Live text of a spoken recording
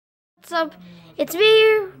what's up? It's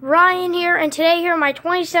me, Ryan here, and today here are my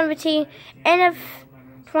 2017 NFC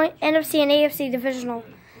and AFC divisional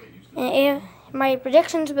and my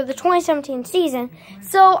predictions for the 2017 season.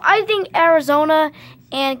 So I think Arizona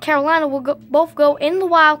and Carolina will both go in the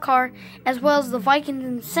wild card, as well as the Vikings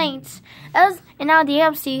and Saints. And on the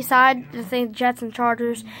AFC side, I think Jets and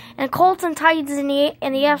Chargers, and Colts and Titans in the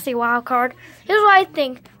AFC wild card. Here's what I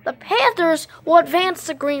think: the Panthers will advance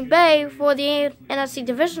to Green Bay for the NFC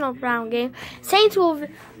divisional round game. Saints will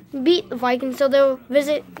beat the Vikings, so they'll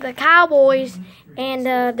visit the Cowboys and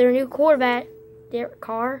their new quarterback, Derek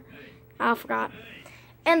Carr. I forgot.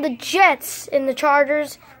 And the Jets and the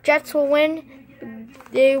Chargers. Jets will win.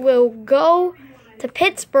 They will go to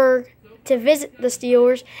Pittsburgh to visit the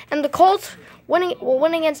Steelers. And the Colts will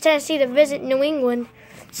win against Tennessee to visit New England.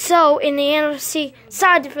 So, in the NFC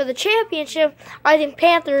side for the championship, I think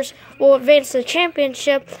Panthers will advance to the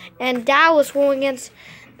championship, and Dallas will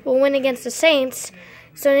win against the Saints.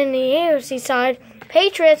 So, in the AFC side,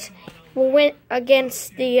 Patriots will win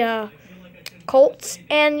against the Colts,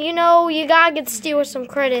 and you gotta give the Steelers some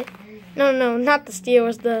credit. No, not the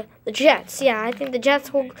Steelers, the Jets. Yeah, I think the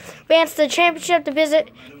Jets will advance to the championship to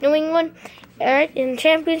visit New England. Alright, in the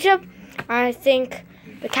championship, I think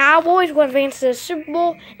the Cowboys will advance to the Super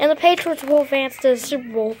Bowl, and the Patriots will advance to the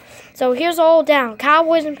Super Bowl. So here's all down: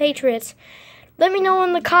 Cowboys and Patriots. Let me know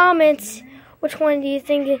in the comments which one do you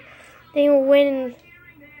think they will win.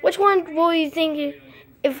 Which one will you think?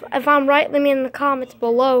 If I'm right, let me in the comments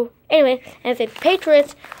below. Anyway, and I think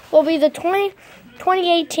Patriots will be the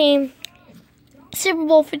 2018 Super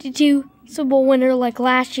Bowl 52 Super Bowl winner, like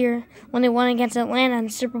last year when they won against Atlanta in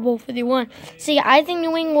Super Bowl 51. See, I think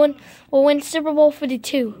New England will win Super Bowl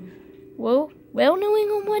 52. Will New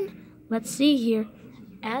England win? Let's see here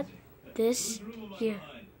at this here.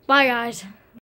 Bye, guys.